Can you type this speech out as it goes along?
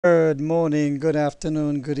Good morning, good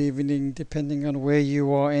afternoon, good evening, depending on where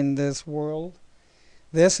you are in this world.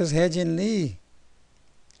 This is Hejin Lee.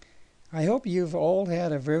 I hope you've all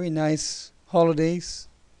had a very nice holidays.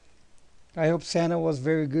 I hope Santa was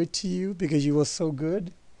very good to you because you were so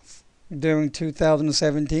good during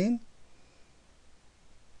 2017.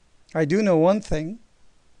 I do know one thing.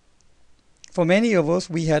 For many of us,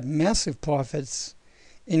 we had massive profits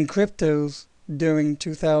in cryptos during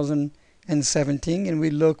 2017, and we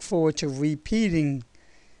look forward to repeating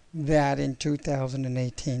that in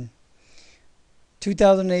 2018.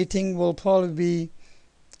 2018 will probably be,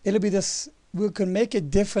 it'll be this, we can make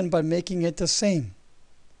it different by making it the same.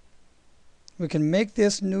 We can make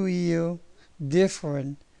this new year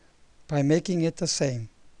different by making it the same.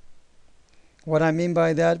 What I mean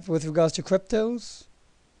by that with regards to cryptos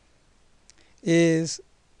is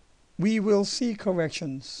we will see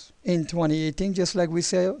corrections in 2018 just like we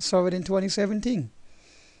saw it in 2017.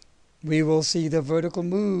 We will see the vertical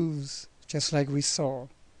moves just like we saw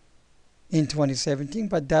in 2017,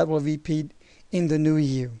 but that will repeat in the new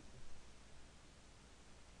year.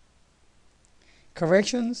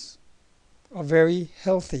 Corrections are very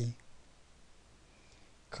healthy.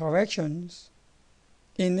 Corrections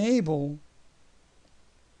enable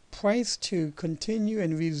price to continue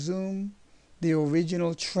and resume the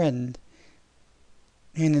original trend,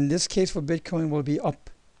 and in this case for Bitcoin will be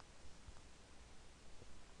up.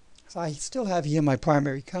 So I still have here my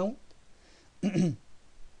primary count.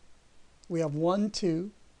 We have 1,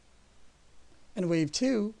 2, and wave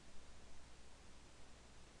 2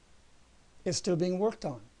 is still being worked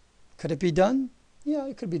on. Could it be done? Yeah,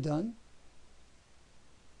 it could be done.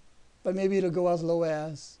 But maybe it'll go as low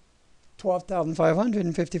as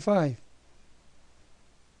 12,555.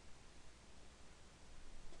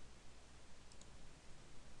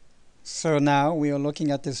 So now we are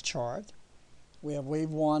looking at this chart. We have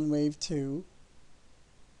wave 1, wave 2.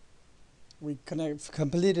 We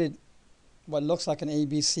completed what looks like an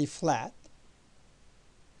ABC flat.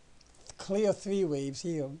 Clear 3 waves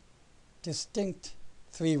here. Distinct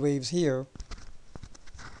 3 waves here.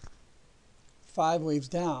 5 waves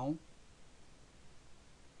down.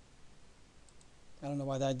 I don't know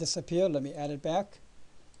why that disappeared. Let me add it back.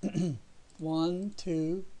 1,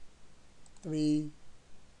 2, 3,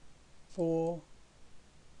 4,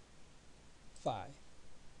 5.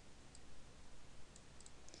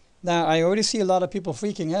 Now, I already see a lot of people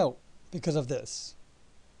freaking out because of this.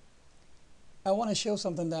 I want to show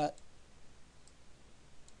something that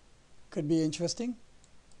could be interesting.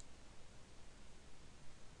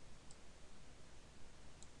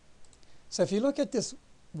 So if you look at this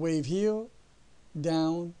wave here,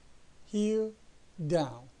 down, here,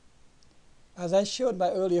 down. As I showed my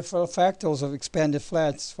earlier fractals of expanded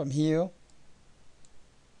flats from here,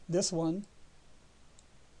 this one,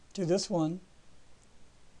 to this one,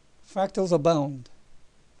 fractals abound.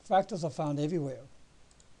 Fractals are found everywhere.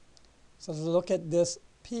 So let's look at this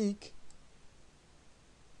peak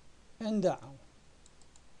and down.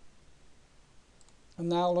 And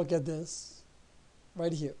now look at this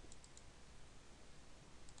right here.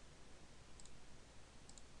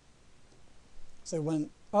 So it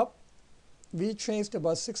went up, retraced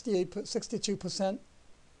about 62%.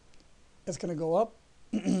 It's going to go up.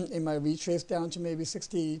 It might retrace down to maybe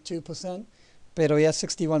 62%. Pero yeah,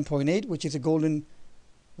 61.8, which is a golden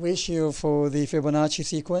ratio for the Fibonacci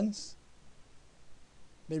sequence.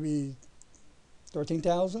 Maybe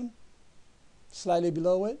 13,000, slightly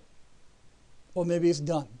below it, or maybe it's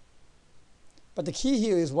done. But the key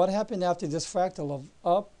here is what happened after this fractal of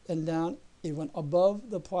up and down. It went above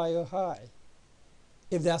the prior high.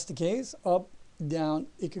 If that's the case, up, down,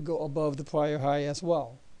 it could go above the prior high as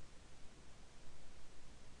well.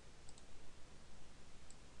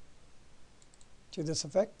 To this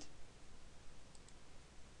effect.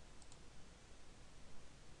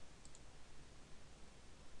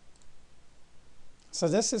 So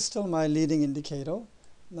this is still my leading indicator.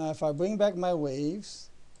 Now if I bring back my waves,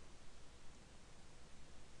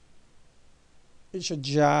 it should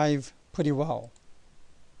jive pretty well.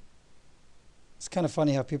 It's kind of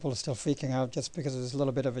funny how people are still freaking out just because there's a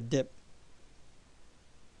little bit of a dip.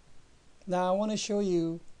 Now I want to show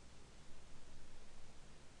you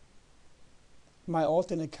my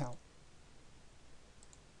alternate count.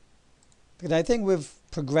 Because I think we've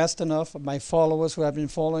progressed enough. My followers who have been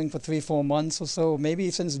following for 3-4 months or so, maybe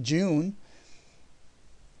since June,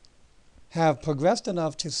 have progressed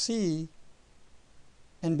enough to see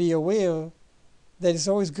and be aware that it's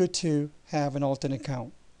always good to have an alternate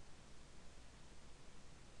count.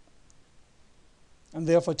 And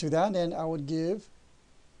therefore, to that end, I would give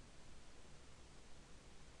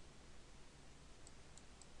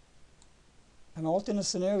An alternate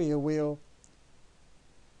scenario will,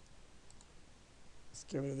 let's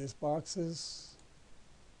get rid of these boxes,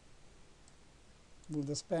 move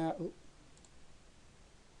this back,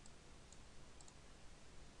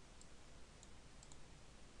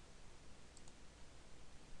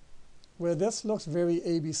 where this looks very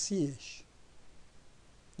ABC-ish.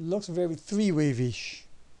 It looks very three-wave-ish.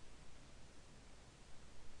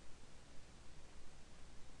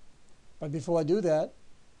 But before I do that,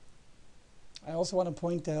 I also want to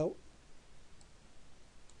point out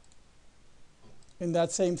in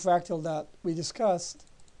that same fractal that we discussed,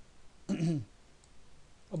 a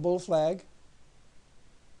bull flag,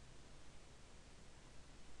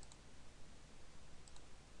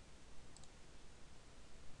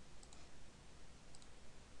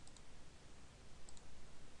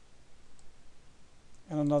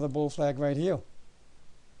 and another bull flag right here.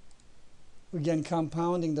 Again,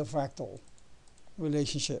 compounding the fractal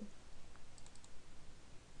relationship.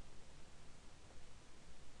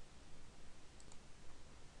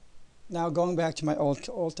 Now going back to my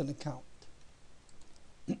alternate count.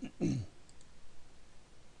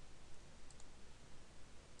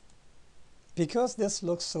 Because this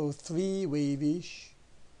looks so three-wave-ish,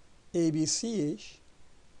 ABC-ish,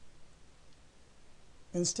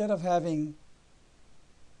 instead of having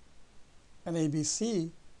an ABC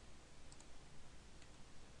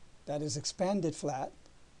that is expanded flat,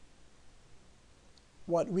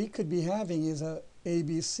 what we could be having is a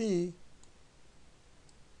ABC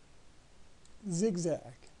zigzag.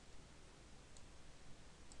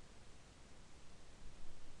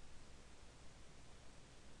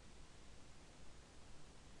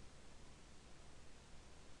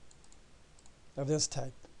 Of this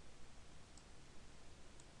type.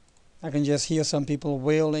 I can just hear some people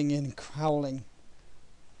wailing and howling.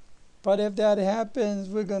 But if that happens,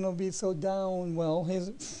 we're going to be so down. Well,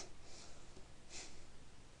 this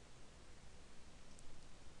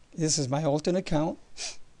is my alternate count.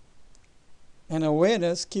 And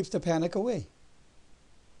awareness keeps the panic away.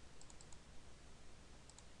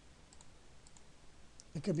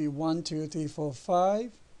 It could be 1, 2, 3, 4,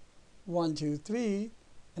 5, 1, 2, 3,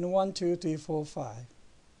 and 1, 2, 3, 4, 5.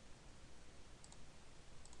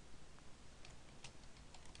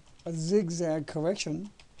 A zigzag correction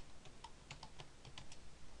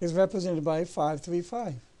is represented by 5, 3,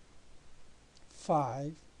 5.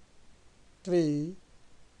 5, 3,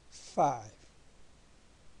 5.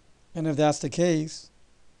 And if that's the case,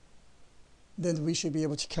 then we should be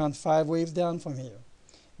able to count 5 waves down from here.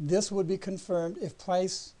 This would be confirmed if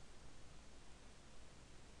price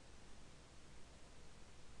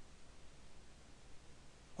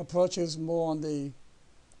approaches more on the,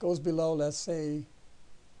 goes below, let's say,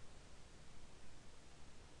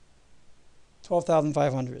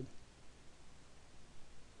 12,500.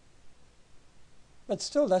 But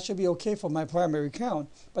still, that should be okay for my primary count.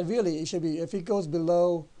 But really, it should be, if it goes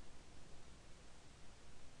below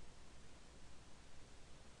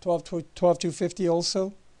 12,250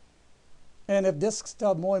 also, and if this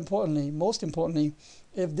starts, most importantly,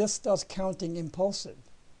 if this starts counting impulsive,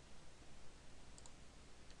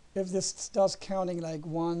 if this starts counting like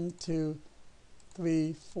 1, 2,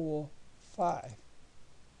 3, 4, 5,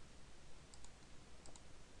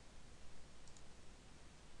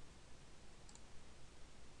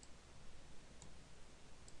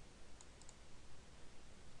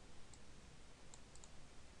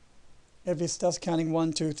 if it starts counting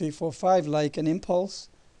 1, 2, 3, 4, 5 like an impulse,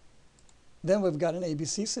 then we've got an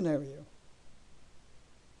ABC scenario.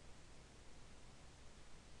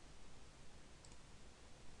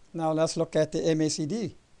 Now let's look at the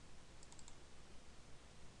MACD.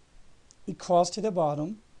 It crossed to the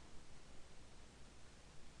bottom,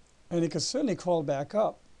 and it could certainly crawl back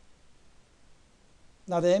up.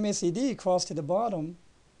 Now the MACD crossed to the bottom,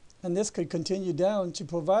 and this could continue down to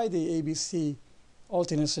provide the ABC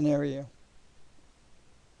alternate scenario.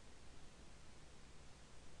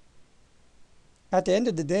 At the end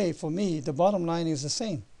of the day, for me, the bottom line is the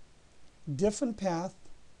same. Different path,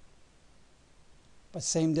 but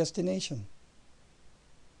same destination.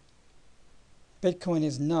 Bitcoin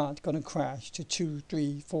is not going to crash to $2,000,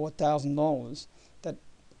 $3,000, $4,000 that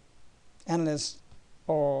analysts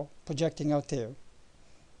are projecting out there.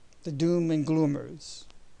 The doom and gloomers.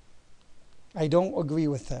 I don't agree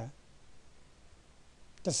with that.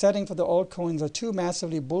 The setting for the altcoins are too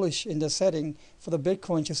massively bullish in the setting for the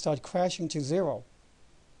Bitcoin to start crashing to zero.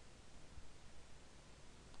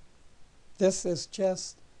 This is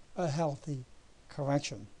just a healthy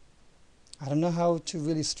correction. I don't know how to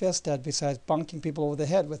really stress that besides bonking people over the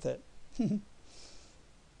head with it.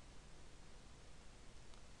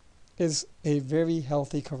 It's a very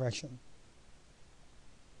healthy correction.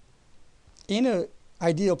 in an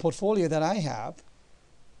ideal portfolio that I have,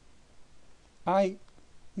 I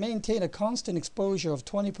maintain a constant exposure of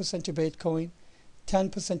 20% to Bitcoin,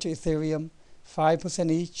 10% to Ethereum,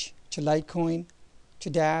 5% each to Litecoin, to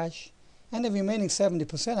Dash, and the remaining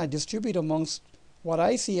 70% I distribute amongst what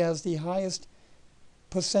I see as the highest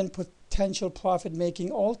percent potential profit-making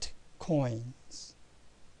altcoins.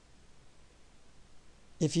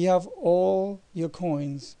 If you have all your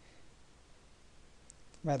coins,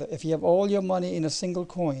 rather, if you have all your money in a single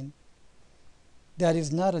coin, that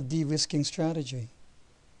is not a de-risking strategy.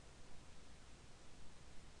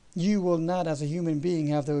 You will not, as a human being,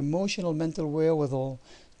 have the emotional mental wherewithal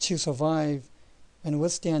to survive and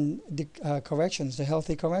withstand the corrections, the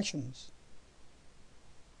healthy corrections.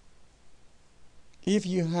 If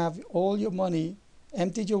you have all your money,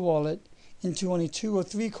 emptied your wallet into only 2 or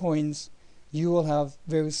 3 coins, you will have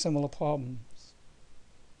very similar problems.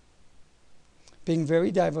 Being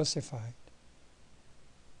very diversified,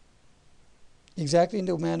 exactly in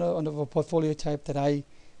the manner of a portfolio type that I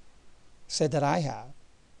said that I have,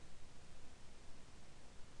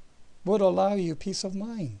 would allow you peace of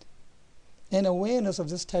mind. And awareness of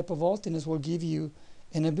this type of alterness will give you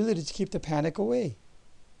an ability to keep the panic away.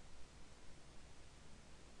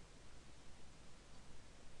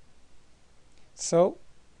 So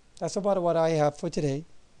that's about what I have for today.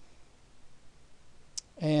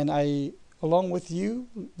 And I, along with you,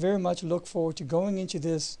 very much look forward to going into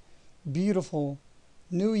this beautiful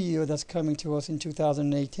new year that's coming to us in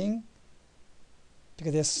 2018,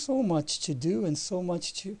 because there's so much to do and so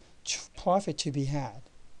much to profit to be had.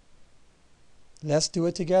 Let's do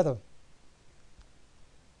it together.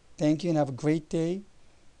 Thank you and have a great day.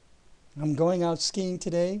 I'm going out skiing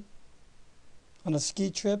today on a ski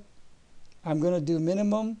trip. I'm going to do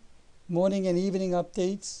minimum morning and evening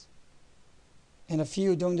updates and a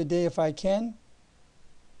few during the day if I can.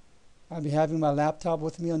 I'll be having my laptop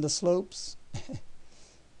with me on the slopes.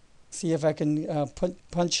 See if I can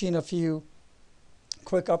punch in a few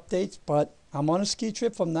quick updates, but I'm on a ski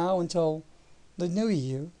trip from now until the new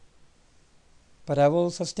year. But I will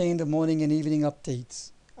sustain the morning and evening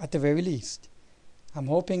updates at the very least. I'm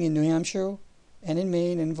hoping in New Hampshire and in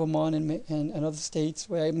Maine and Vermont and other states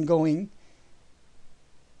where I'm going,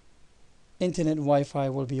 internet and Wi-Fi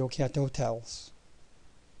will be okay at the hotels.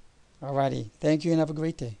 Alrighty, thank you and have a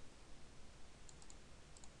great day.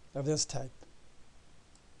 Of this type.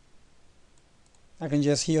 I can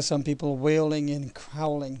just hear some people wailing and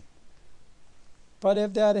howling. But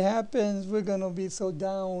if that happens, we're going to be so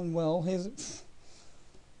down. Well,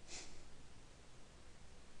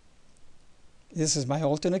 this is my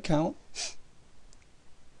alternate account.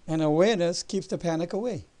 And awareness keeps the panic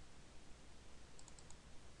away.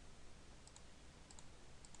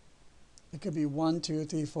 It could be 1, 2,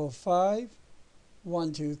 3, 4, 5,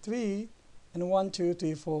 1, 2, 3, and 1, 2,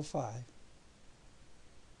 3, 4, 5.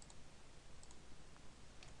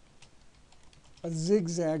 A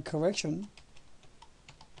zigzag correction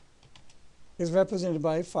is represented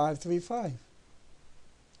by 5, 3, 5.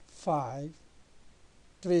 5,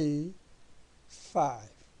 3, 5.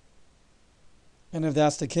 And if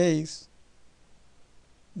that's the case,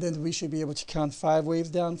 then we should be able to count 5 waves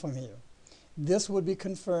down from here. This would be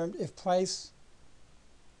confirmed if price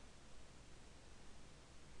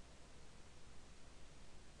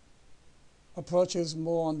approaches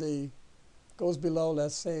more on the, goes below,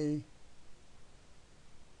 let's say,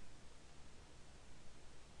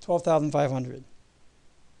 12,500.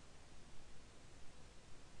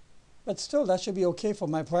 But still, that should be okay for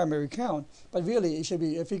my primary count. But really, it should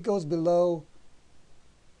be, if it goes below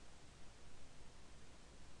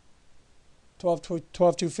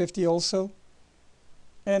 12,250 also,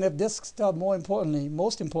 and if this starts,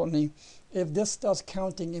 most importantly, if this starts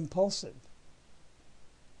counting impulsive,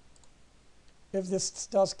 if this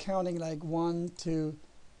starts counting like 1, 2,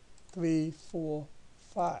 3, 4,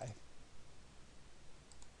 5,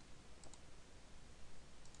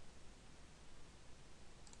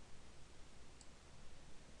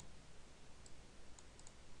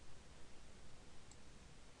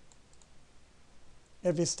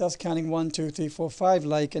 if it starts counting 1, 2, 3, 4, 5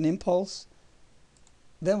 like an impulse,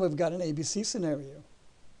 then we've got an ABC scenario.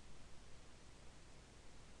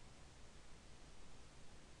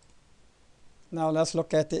 Now let's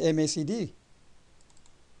look at the MACD.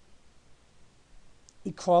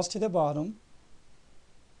 It crossed to the bottom,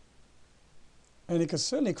 and it could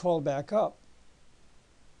certainly crawl back up.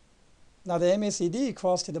 Now the MACD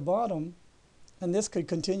crossed to the bottom, and this could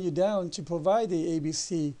continue down to provide the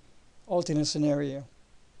ABC alternate scenario.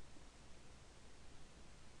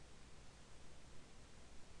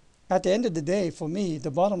 At the end of the day, for me, the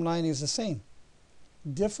bottom line is the same.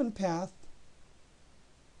 Different path,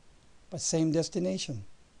 but same destination.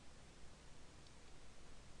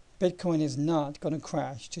 Bitcoin is not going to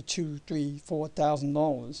crash to $2,000, $3,000,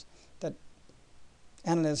 $4,000 that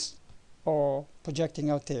analysts are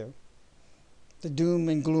projecting out there. The doom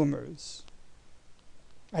and gloomers.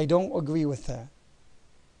 I don't agree with that.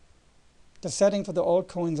 The setting for the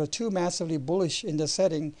altcoins are too massively bullish in the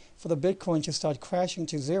setting for the Bitcoin to start crashing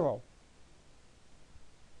to zero.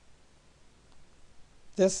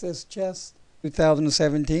 This is just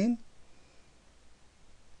 2017.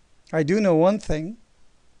 I do know one thing.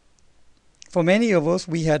 For many of us,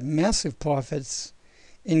 we had massive profits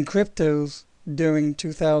in cryptos during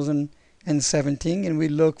 2017, and we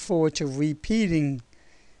look forward to repeating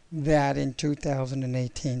that in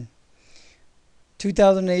 2018.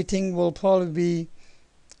 2018 will probably be,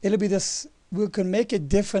 it'll be this, we can make it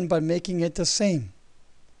different by making it the same.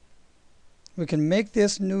 We can make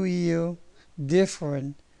this new year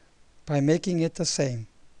different by making it the same.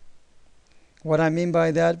 What I mean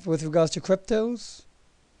by that with regards to cryptos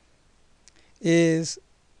is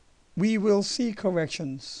we will see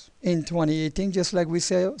corrections in 2018 just like we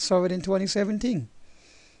saw it in 2017.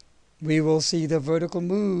 We will see the vertical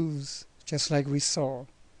moves just like we saw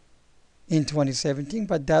in 2017,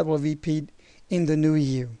 but that will repeat in the new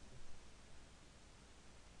year.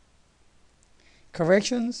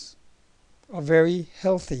 Corrections are very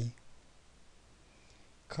healthy.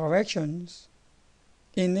 Corrections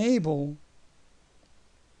enable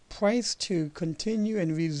price to continue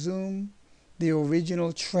and resume the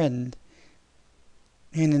original trend,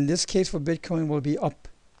 and in this case for Bitcoin will be up.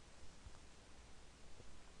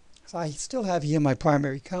 So I still have here my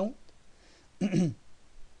primary count.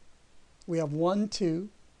 We have 1, 2,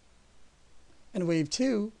 and wave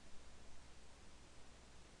 2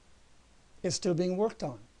 is still being worked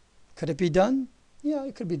on. Could it be done? Yeah,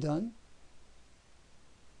 it could be done.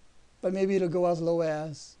 But maybe it'll go as low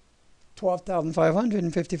as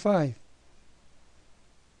 12,555.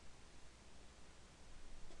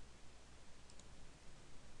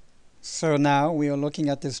 So now we are looking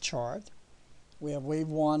at this chart. We have wave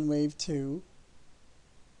 1, wave 2.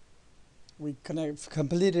 We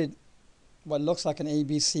completed what looks like an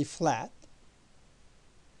ABC flat.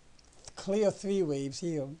 Clear 3 waves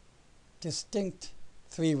here. Distinct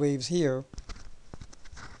 3 waves here.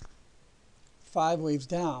 5 waves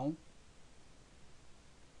down.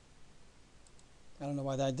 I don't know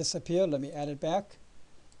why that disappeared. Let me add it back.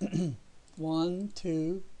 1,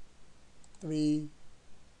 2, 3,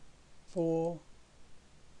 4,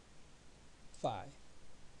 5.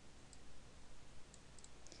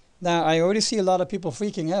 Now, I already see a lot of people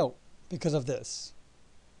freaking out because of this.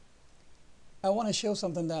 I want to show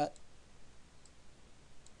something that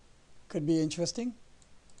could be interesting.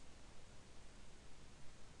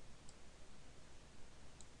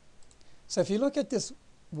 So if you look at this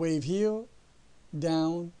wave here,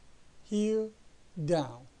 down, here,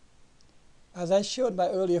 down. As I showed my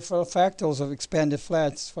earlier fractals of expanded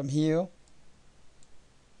flats from here,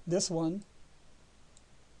 this one,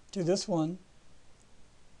 to this one,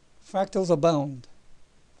 fractals abound.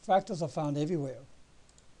 Fractals are found everywhere.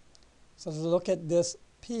 So look at this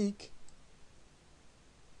peak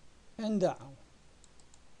and down.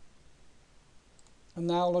 And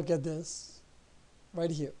now look at this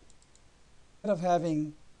right here. Instead of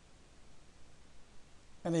having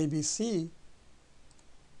an ABC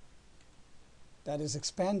that is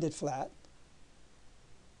expanded flat,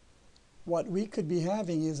 what we could be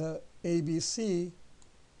having is a ABC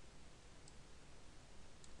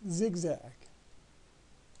zigzag.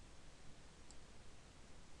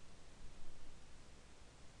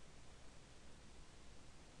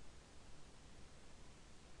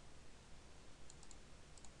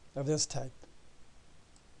 Of this type.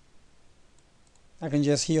 I can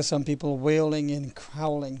just hear some people wailing and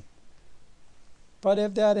howling. But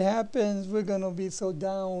if that happens, we're going to be so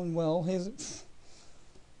down. Well, this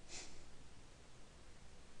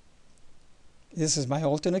is my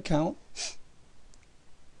alternate count.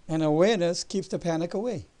 And awareness keeps the panic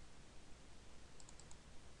away.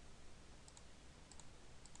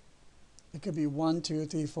 It could be 1, 2,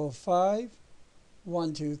 3, 4, 5,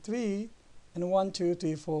 1, 2, 3, and 1, 2,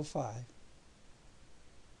 3, 4, 5.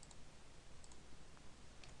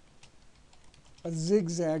 A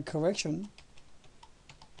zigzag correction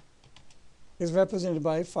is represented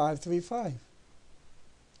by 5, 3, 5.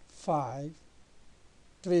 5,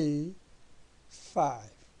 3, 5.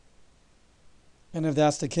 And if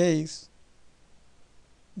that's the case,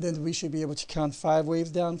 then we should be able to count 5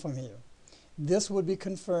 waves down from here. This would be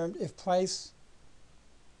confirmed if price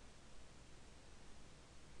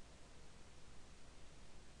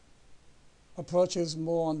approaches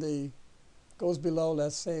more on the, goes below,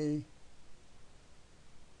 let's say,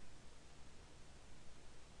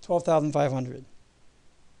 12,500.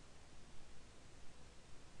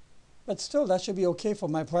 But still, that should be okay for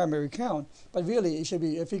my primary count. But really, it should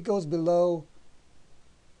be, if it goes below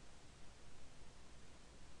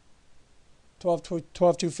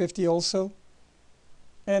 12,250 also,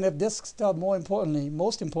 and if this starts,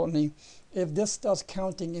 most importantly, if this starts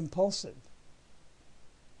counting impulsive,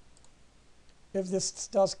 if this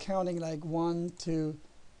starts counting like 1, 2,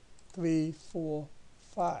 3, 4,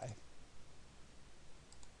 5,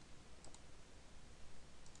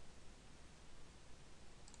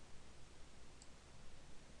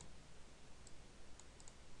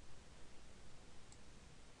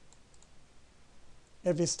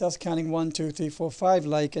 if it starts counting 1, 2, 3, 4, 5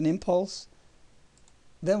 like an impulse,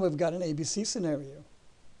 then we've got an ABC scenario.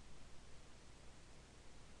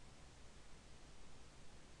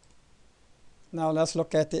 Now let's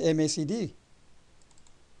look at the MACD.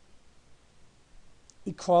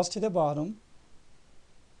 It crossed to the bottom,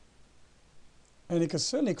 and it could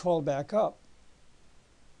certainly crawl back up.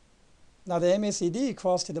 Now the MACD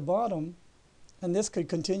crossed to the bottom, and this could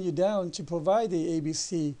continue down to provide the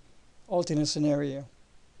ABC alternate scenario.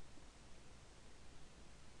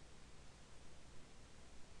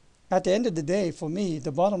 At the end of the day, for me,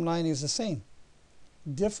 the bottom line is the same.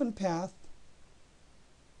 Different path,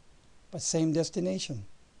 but same destination.